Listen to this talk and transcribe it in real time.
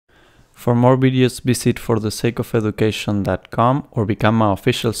For more videos, visit forthesakeofeducation.com or become an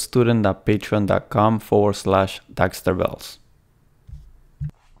official student at patreon.com/DaxterBells.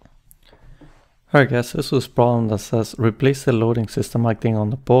 Alright guys, this is a problem that says replace the loading system acting on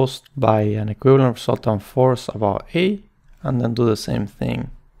the post by an equivalent resultant force about A and then do the same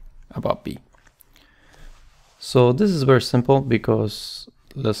thing about B. So this is very simple because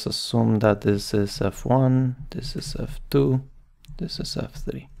let's assume that this is F1, this is F2, this is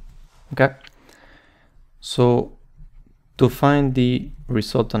F3. Okay, so to find the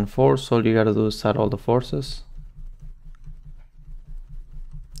resultant force, all you gotta do is add all the forces.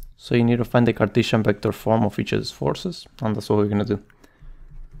 So you need to find the Cartesian vector form of each of these forces, and that's what we're gonna do.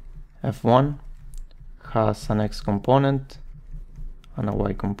 F1 has an x component and a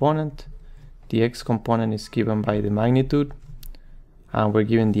y component. The x component is given by the magnitude, and we're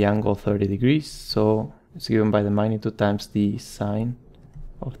given the angle 30 degrees, so it's given by the magnitude times the sine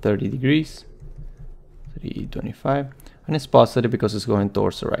of 30 degrees, 325, and it's positive because it's going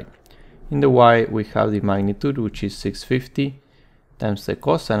towards the right. In the y, we have the magnitude, which is 650, times the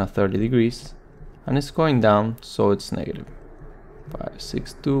cosine of 30 degrees, and it's going down, so it's negative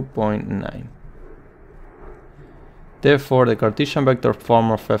 562.9. Therefore, the Cartesian vector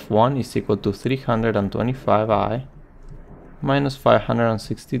form of F1 is equal to 325i minus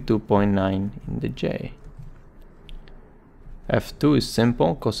 562.9 in the j. F2 is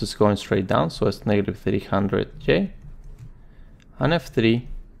simple because it's going straight down, so it's negative 300j. And F3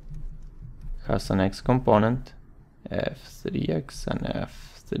 has an x component, F3x and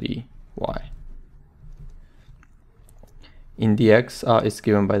F3y. In the x is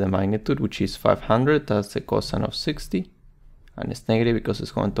given by the magnitude, which is 500, that's the cosine of 60, and it's negative because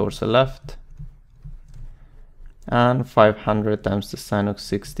it's going towards the left. And 500 times the sine of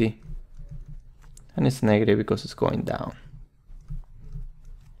 60, and it's negative because it's going down.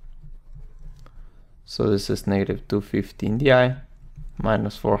 So this is negative 250 in the I,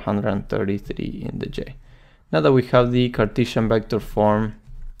 minus 433 in the j. Now that we have the Cartesian vector form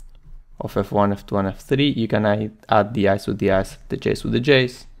of F1, F2, and F3, you can add the i's with the i's, the j's with the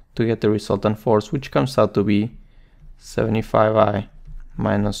j's, to get the resultant force, which comes out to be 75i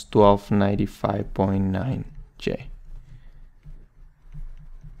minus 1295.9 j.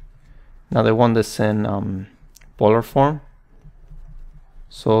 Now they want this in polar form.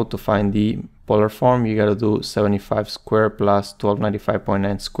 So to find the polar form, you gotta do 75 squared plus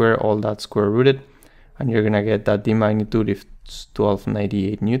 1295.9 squared, all that square rooted, and you're gonna get that the magnitude is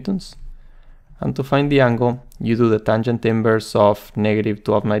 1298 newtons. And to find the angle, you do the tangent inverse of negative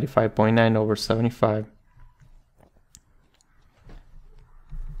 1295.9 over 75.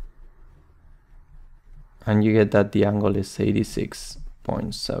 And you get that the angle is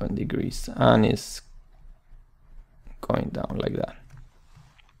 86.7 degrees and is going down like that.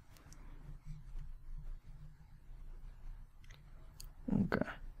 Okay.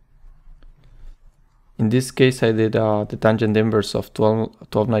 In this case, I did the tangent inverse of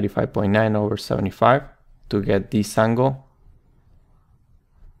 1295.9 over 75 to get this angle.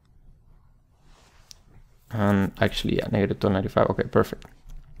 And actually, yeah, negative 1295. Okay, perfect.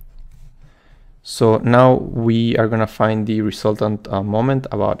 So now we are going to find the resultant moment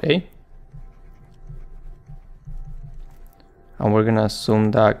about A. And we're going to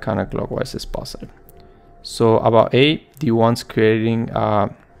assume that counterclockwise is positive. So about A, the ones creating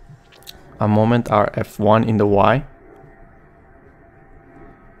a moment are F1 in the y.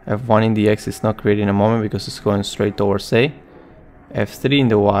 F1 in the x is not creating a moment because it's going straight towards A. F3 in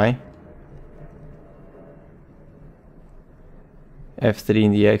the y. F3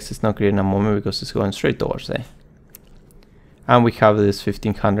 in the x is not creating a moment because it's going straight towards A. And we have this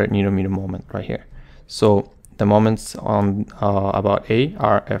 1500 Newton meter moment right here. So the moments on about A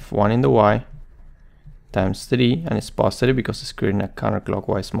are F1 in the y times 3, and it's positive because it's creating a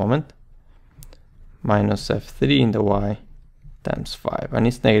counterclockwise moment, minus F3 in the y times 5, and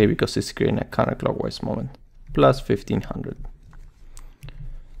it's negative because it's creating a counterclockwise moment, plus 1500.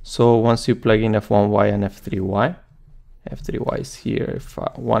 So once you plug in F1y and F3y, F3y is here,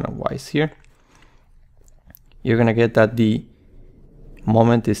 F1 and y is here, you're gonna get that the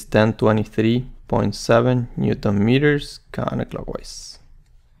moment is 1023.7 Newton meters counterclockwise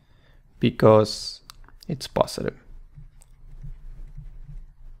because it's positive.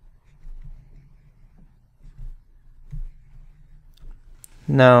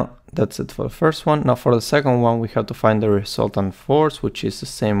 Now that's it for the first one. Now for the second one, we have to find the resultant force, which is the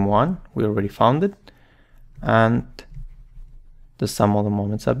same one. We already found it. And the sum of the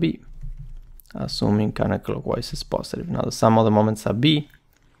moments at B, assuming counterclockwise is positive. Now the sum of the moments at B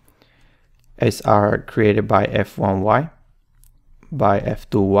are created by F1y by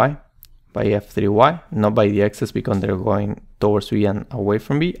F2y by F3y, not by the x's because they're going towards B and away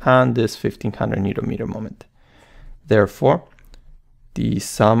from B, and this 1500 newton meter moment. Therefore, the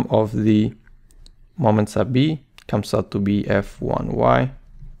sum of the moments at B comes out to be F1y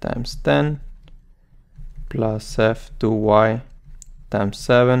times 10 plus F2y times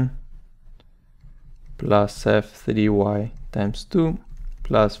 7 plus F3y times 2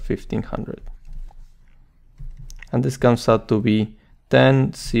 plus 1500. And this comes out to be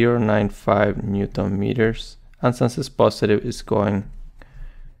 10,095 newton meters, and since it's positive, it's going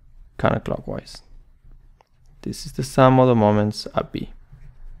counterclockwise. This is the sum of the moments at B.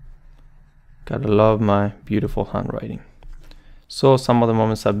 Gotta love my beautiful handwriting. So sum of the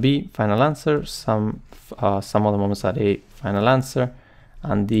moments at B, final answer, sum of the moments at A, final answer,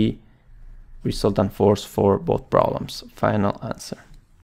 and the resultant force for both problems, final answer.